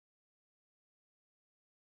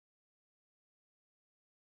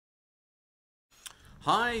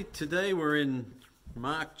Hi, today we're in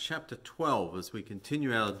Mark chapter 12 as we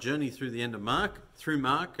continue our journey through the end of Mark.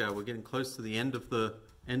 We're getting close to the end of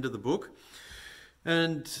the book.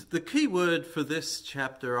 And the key word for this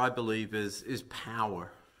chapter, I believe, is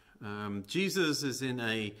power. Jesus is in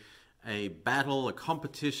a battle, a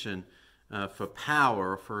competition for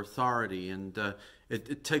power, for authority. And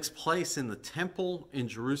it takes place in the temple in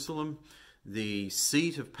Jerusalem, the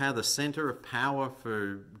seat of power, the center of power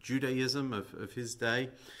for Judaism of his day.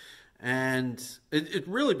 And it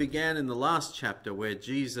really began in the last chapter where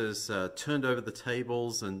Jesus turned over the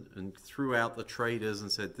tables and threw out the traitors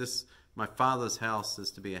and said, my Father's house is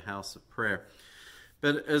to be a house of prayer.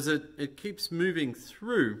 But as it keeps moving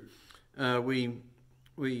through,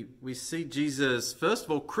 we see Jesus, first of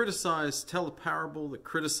all, tell a parable that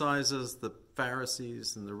criticizes the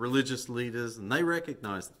Pharisees and the religious leaders, and they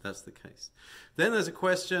recognize that that's the case. Then there's a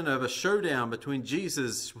question of a showdown between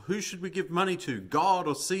Jesus. Who should we give money to, God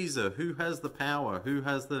or Caesar? Who has the power? Who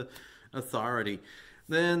has the authority?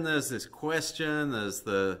 Then there's this question. There's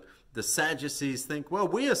the Sadducees think, well,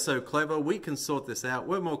 we are so clever, we can sort this out.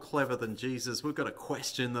 We're more clever than Jesus. We've got a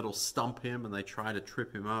question that'll stump him, and they try to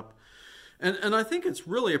trip him up. And I think it's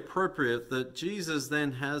really appropriate that Jesus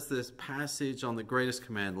then has this passage on the greatest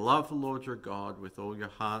command: love the Lord your God with all your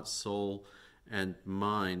heart, soul, and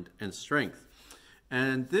mind and strength.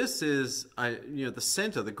 And this is, the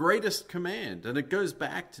center, the greatest command. And it goes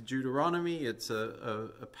back to Deuteronomy. It's a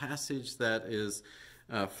passage that is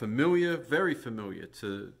familiar, very familiar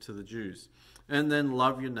to the Jews. And then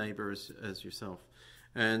love your neighbor as yourself.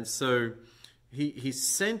 And so he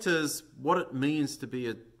centers what it means to be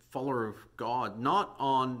a follower of God, not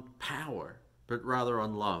on power, but rather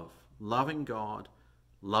on love. Loving God,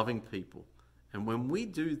 loving people. And when we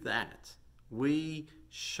do that, we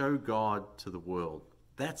show God to the world.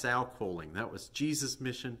 That's our calling. That was Jesus'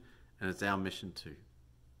 mission, and it's our mission too.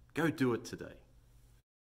 Go do it today.